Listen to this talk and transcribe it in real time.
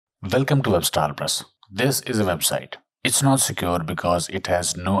Welcome to WebStarPlus. This is a website. It's not secure because it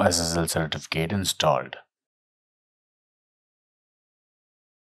has no SSL certificate installed.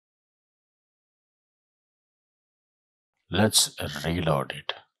 Let's reload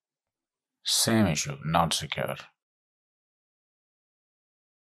it. Same issue, not secure.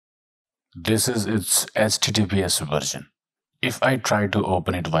 This is its HTTPS version. If I try to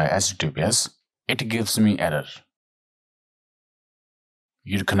open it via HTTPS, it gives me error.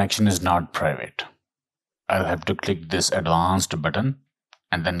 Your connection is not private. I'll have to click this advanced button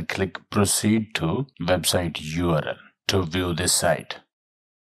and then click proceed to website URL to view this site.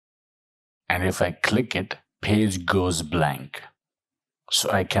 And if I click it, page goes blank.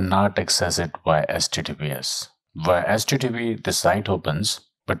 So I cannot access it via HTTPS. Via HTTP, the site opens,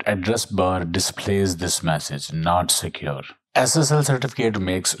 but address bar displays this message, not secure. SSL certificate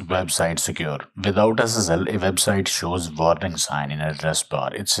makes website secure. Without SSL, a website shows warning sign in address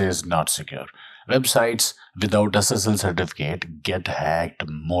bar. It says not secure. Websites without SSL certificate get hacked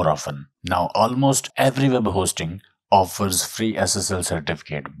more often. Now, almost every web hosting offers free SSL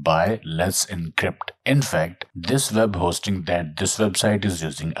certificate by Let's Encrypt. In fact, this web hosting that this website is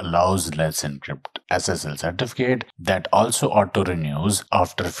using allows Let's Encrypt SSL certificate that also auto-renews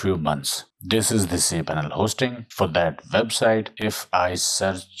after a few months. This is the cPanel hosting for that website. If I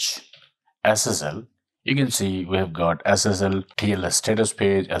search SSL, you can see we have got SSL TLS status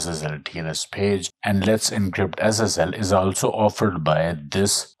page, SSL TLS page, and Let's Encrypt SSL is also offered by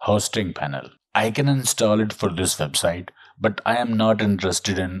this hosting panel. I can install it for this website, but I am not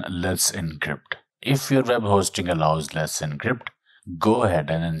interested in Let's Encrypt. If your web hosting allows Let's Encrypt, go ahead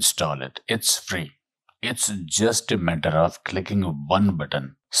and install it. It's free. It's just a matter of clicking one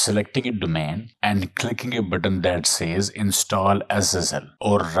button, selecting a domain, and clicking a button that says install SSL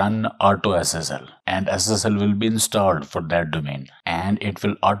or run auto SSL, and SSL will be installed for that domain and it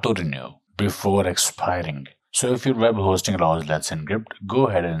will auto renew before expiring. So if your web hosting allows Let's Encrypt, go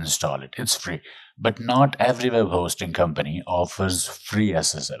ahead and install it. It's free. But not every web hosting company offers free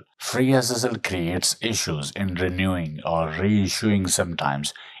SSL. Free SSL creates issues in renewing or reissuing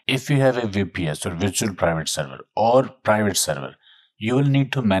sometimes. If you have a VPS or virtual private server or private server, you will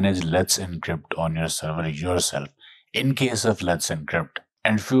need to manage Let's Encrypt on your server yourself in case of Let's Encrypt.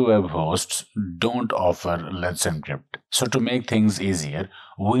 And few web hosts don't offer Let's Encrypt. So to make things easier,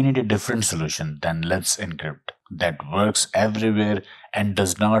 we need a different solution than Let's Encrypt that works everywhere and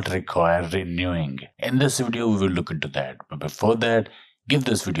does not require renewing. In this video, we will look into that. But before that, give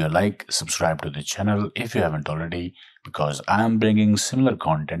this video a like, subscribe to the channel if you haven't already, because I am bringing similar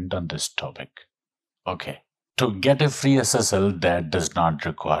content on this topic. Okay. To get a free SSL that does not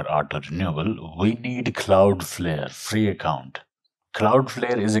require auto renewal, we need Cloudflare free account.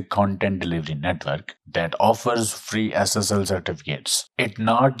 Cloudflare is a content delivery network that offers free SSL certificates. It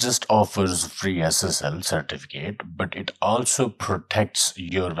not just offers free SSL certificate, but it also protects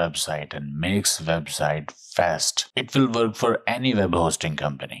your website and makes website fast. It will work for any web hosting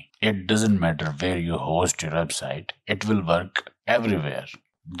company. It doesn't matter where you host your website. It will work everywhere.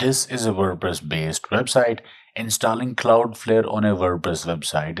 This is a WordPress-based website. Installing Cloudflare on a WordPress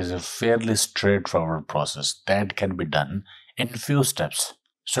website is a fairly straightforward process that can be done in few steps.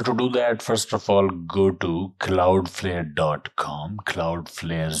 So to do that, first of all, go to cloudflare.com,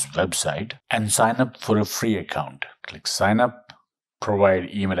 Cloudflare's website, and sign up for a free account. Click sign up,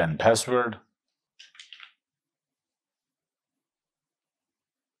 provide email and password.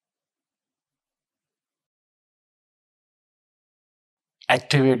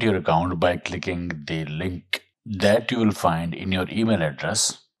 Activate your account by clicking the link that you will find in your email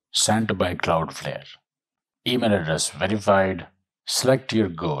address sent by Cloudflare. Email address verified. Select your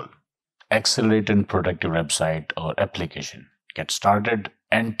goal. Accelerate and protect your website or application. Get started.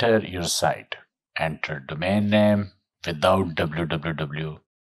 Enter your site. Enter domain name without www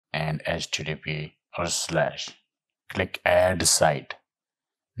and http or /. Click add site.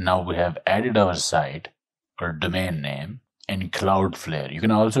 Now we have added our site or domain name in Cloudflare. You can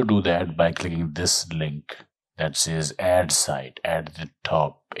also do that by clicking this link that says add site at the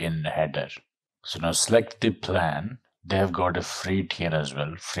top in header. So now select the plan. They have got a free tier as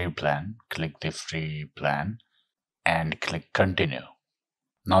well, free plan. Click the free plan and click continue.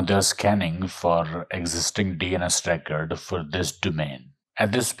 Now they are scanning for existing DNS record for this domain.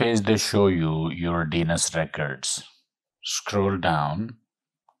 At this page, they show you your DNS records. Scroll down,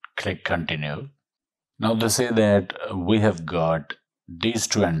 click continue. Now they say that we have got these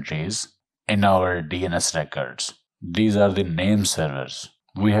two entries in our DNS records. These are the name servers.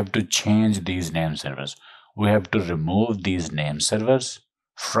 We have to change these name servers. We have to remove these name servers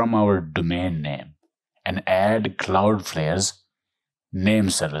from our domain name and add Cloudflare's name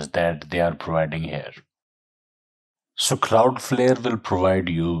servers that they are providing here. So Cloudflare will provide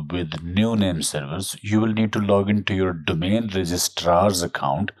you with new name servers. You will need to log into your domain registrar's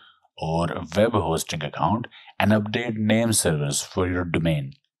account or web hosting account and update name servers for your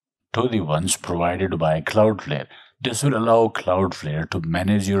domain to the ones provided by Cloudflare. This will allow Cloudflare to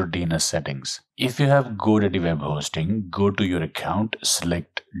manage your DNS settings. If you have GoDaddy web hosting, go to your account,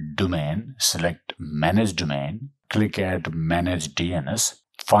 select domain, select manage domain, click at manage DNS.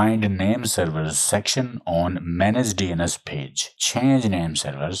 Find name servers section on manage DNS page. Change name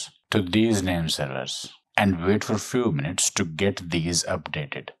servers to these name servers and wait for a few minutes to get these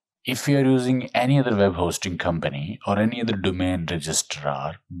updated. If you are using any other web hosting company or any other domain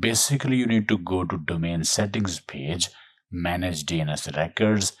registrar, basically you need to go to domain settings page, manage DNS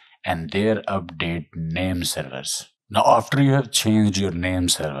records, and there update name servers. Now, after you have changed your name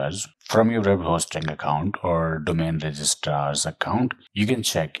servers from your web hosting account or domain registrar's account, you can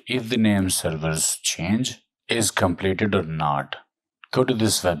check if the name servers change is completed or not. Go to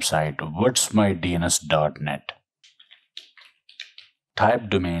this website, whatsmydns.net. Type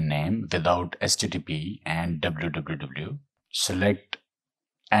domain name without HTTP and www. Select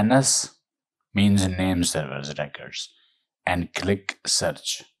NS means name servers records and click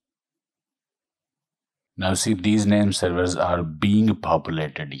search. Now see, these name servers are being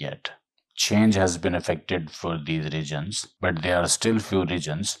populated yet. Change has been effected for these regions, but there are still few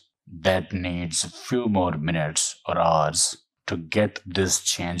regions that needs few more minutes or hours to get this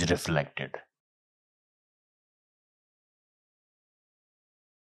change reflected.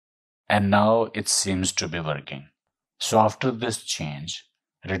 And now it seems to be working. So after this change,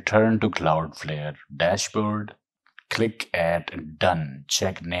 return to Cloudflare dashboard, click at Done,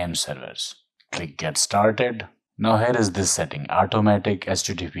 check name servers. Click Get Started. Now here is this setting, automatic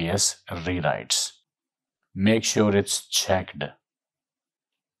HTTPS rewrites. Make sure it's checked.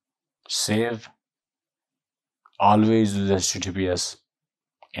 Save. Always use HTTPS.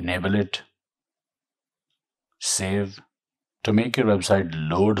 Enable it. Save. To make your website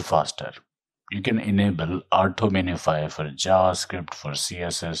load faster, you can enable auto minify for JavaScript, for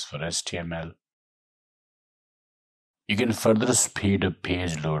CSS, for HTML. You can further speed up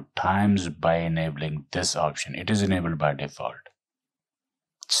page load times by enabling this option. It is enabled by default.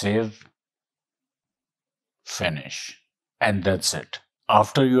 Save, finish, and that's it.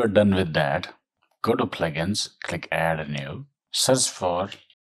 After you are done with that, go to plugins, click add new, search for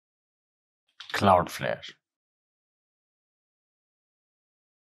Cloudflare.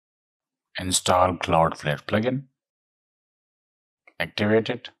 Install Cloudflare plugin, activate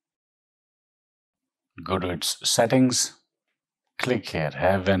it, go to its settings, click here,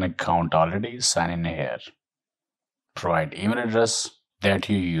 have an account already, sign in here. Provide email address that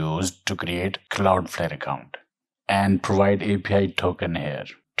you used to create Cloudflare account and provide API token here.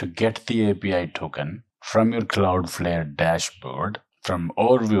 To get the API token from your Cloudflare dashboard, from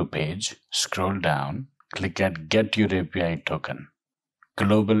overview page, scroll down, click at get your API token.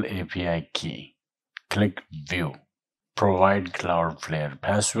 Global API key. Click View. Provide Cloudflare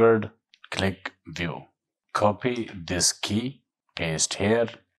password. Click View. Copy this key. Paste here.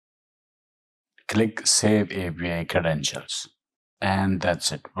 Click Save API Credentials. And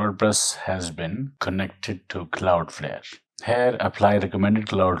that's it. WordPress has been connected to Cloudflare. Here, apply recommended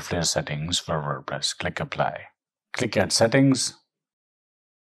Cloudflare settings for WordPress. Click Apply. Click at Settings.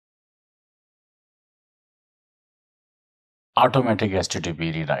 Automatic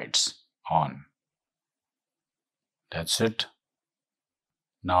HTTP rewrites on. That's it.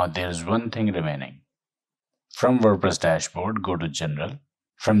 Now there's one thing remaining. From WordPress dashboard, go to General.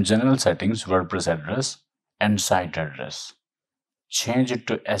 From General Settings, WordPress address and site address. Change it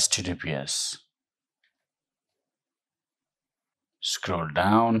to HTTPS. Scroll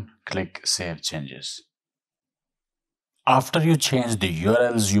down, click Save Changes. After you change the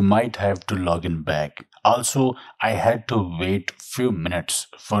URLs, you might have to log in back. Also, I had to wait few minutes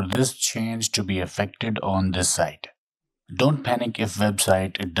for this change to be effected on this site. Don't panic if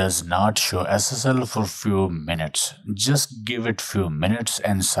website does not show SSL for few minutes. Just give it few minutes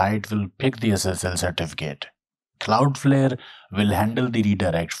and site will pick the SSL certificate. Cloudflare will handle the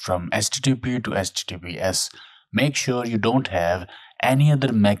redirect from HTTP to HTTPS. Make sure you don't have any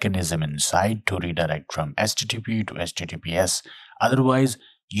other mechanism inside to redirect from HTTP to HTTPS. Otherwise,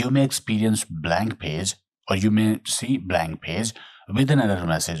 you may experience blank page or you may see blank page with an error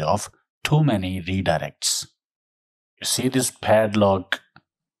message of too many redirects. You see this padlock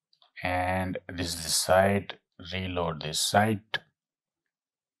and this is the site. Reload this site.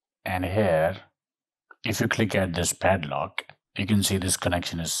 And here, if you click at this padlock, you can see this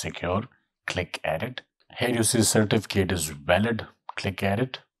connection is secure. Click Edit. Here you see certificate is valid. click at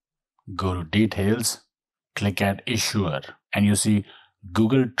it, go to details, click at issuer, and you see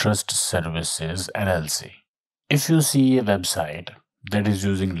Google Trust Services LLC. If you see a website that is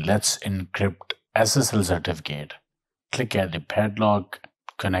using Let's Encrypt SSL certificate, click at the padlock,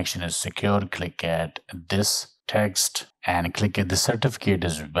 connection is secure, click at this text and click at the certificate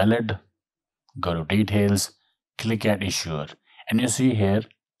is valid, go to details, click at issuer, and you see here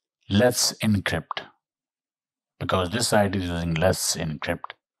Let's Encrypt, because this site is using Let's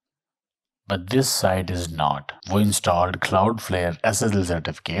Encrypt, but this site is not. We installed Cloudflare SSL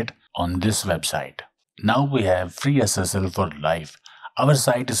certificate on this website. Now we have free SSL for life. Our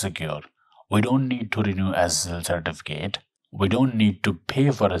site is secure. We don't need to renew SSL certificate. We don't need to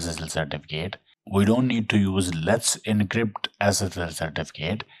pay for SSL certificate. We don't need to use Let's Encrypt SSL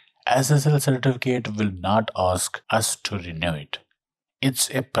certificate. SSL certificate will not ask us to renew it. It's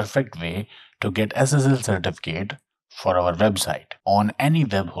a perfect way to get SSL certificate for our website on any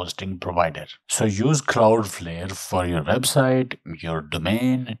web hosting provider. So use Cloudflare for your website, your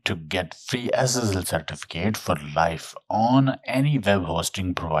domain to get free SSL certificate for life on any web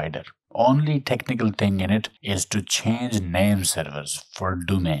hosting provider. Only technical thing in it is to change name servers for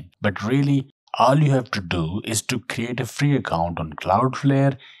domain. But really, all you have to do is to create a free account on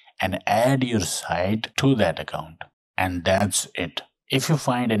Cloudflare and add your site to that account. And that's it. If you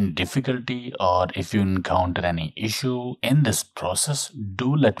find any difficulty or if you encounter any issue in this process,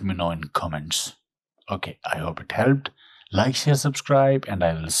 do let me know in comments. Okay, I hope it helped. Like, share, subscribe, and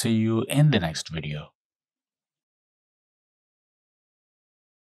I will see you in the next video.